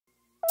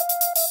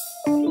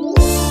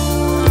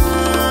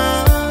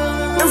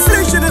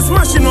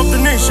flourishing of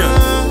the nation.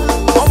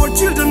 Our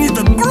children need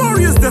a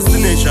glorious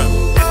destination.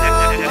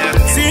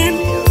 See,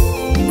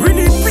 we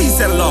need peace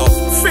and love,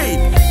 faith,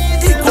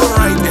 equal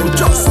right and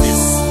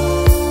justice.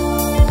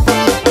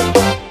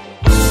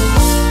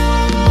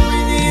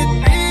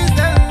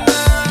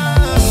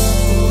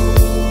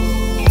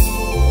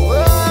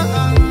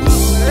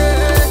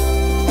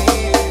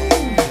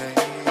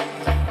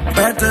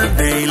 Better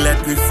day,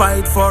 let me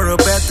fight for a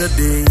better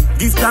day.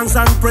 Give thanks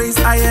and praise,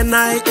 I and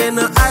I in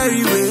a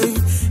airy way.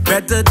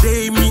 Better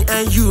day, me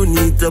and you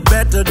need a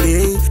better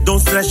day. Don't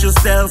stress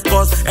yourself,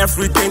 cause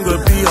everything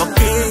will be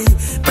okay.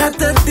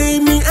 Better day,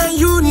 me and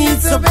you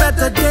needs a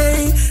better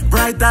day.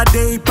 Brighter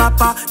day,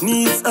 Papa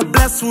needs a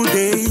blessful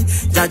day.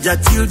 Jaja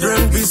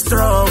children, be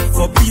strong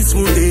for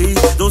peaceful day.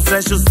 Don't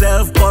stress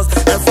yourself, cause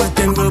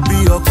everything will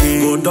be okay.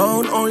 Go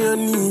down on your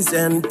knees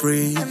and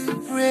pray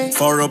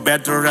for a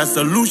better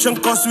resolution,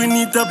 cause we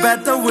need a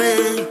better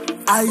way.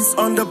 Eyes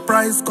on the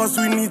prize, cause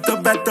we need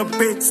a better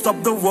pay.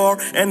 Stop the war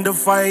and the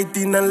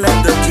fighting and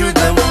let the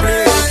children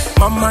play.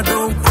 Mama,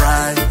 don't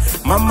cry,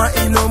 mama,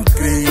 don't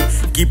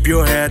cry. Keep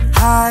your head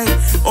high,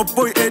 oh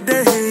boy,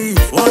 hey.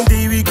 One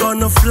day we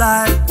gonna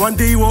fly, one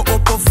day we're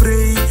up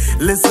afraid.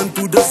 Listen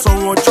to the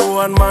song what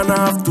Johanman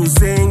have to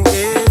sing,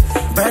 eh.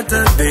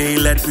 Better day,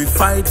 let me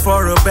fight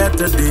for a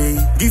better day.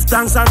 Give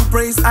thanks and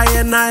praise, I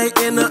and I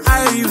in a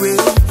airy way.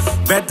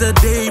 Better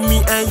day,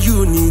 me and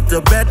you need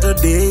a better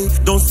day.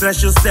 Don't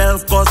stress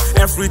yourself, cause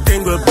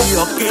everything will be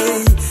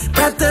okay.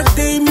 Better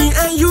day, me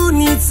and you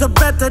needs a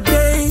better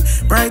day.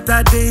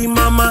 Brighter day,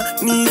 mama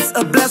needs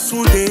a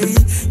blessful day.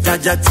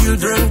 Jaja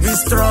children, be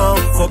strong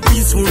for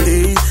peaceful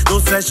days.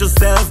 Don't stress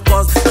yourself,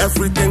 cause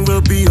everything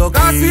will be okay.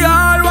 Cause we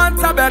all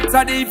want a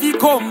better day if you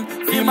come.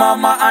 The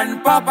mama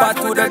and papa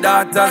to the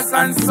daughters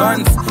and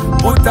sons.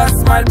 Put a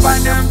smile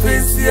on them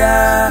face,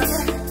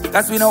 yeah.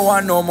 Cause we don't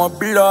want no more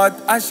blood,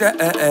 I share.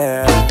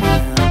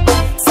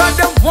 So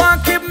them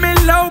want keep me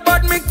low,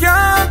 but me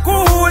can't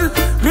cool.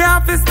 Me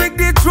have to speak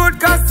the truth,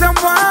 cause them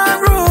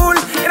want rule.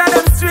 In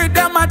them street,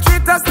 them a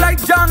treat us like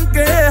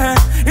junkie.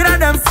 In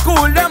them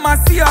school, them a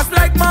see us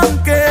like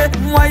monkey.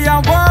 Why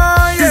you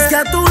want? This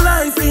ghetto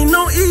life ain't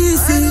no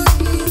easy.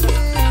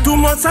 Too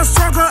much a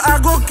struggle, I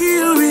go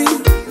kill me.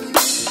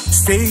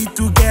 Stay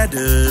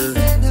together,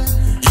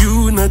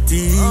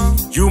 unity,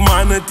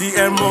 humanity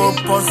and more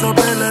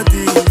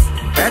possibilities.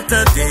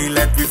 Better day,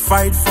 let me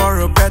fight for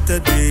a better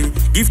day.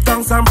 Give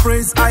thanks and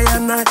praise, I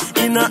and I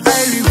in a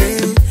airy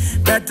way.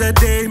 Better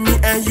day, me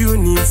and you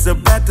needs a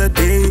better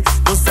day.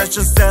 Don't stress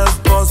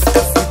yourself, cause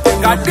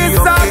everything will be okay.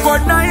 Got this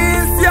good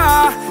nice,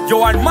 yeah.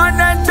 Johanman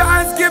and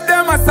Chance, give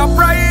them a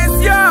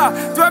surprise,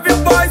 yeah. To every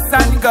boys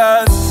and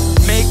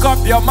girls, make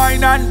up your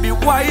mind and be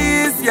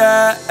wise,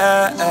 yeah.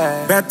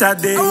 Better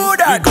day, we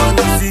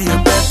gonna see a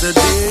better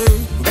day.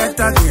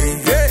 Better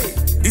day, hey.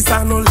 This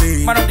I no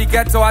late. Man of the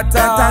ghetto attack.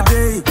 Better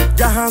day,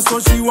 Jahan so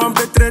she want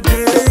better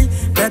day.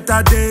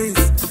 Better days,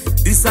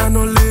 this I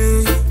no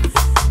late.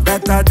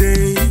 Better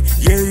day,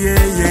 yeah.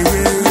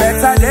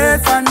 Better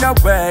days on the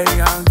way.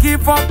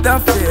 Give up the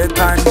faith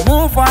and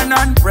move on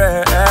and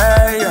pray.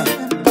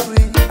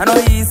 I know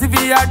easy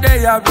for your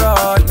day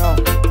abroad, no.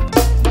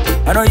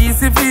 I know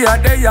easy for your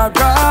day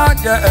abroad,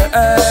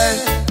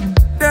 yeah.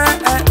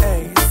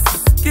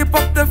 Keep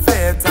up the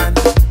faith and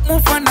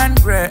move on and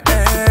pray.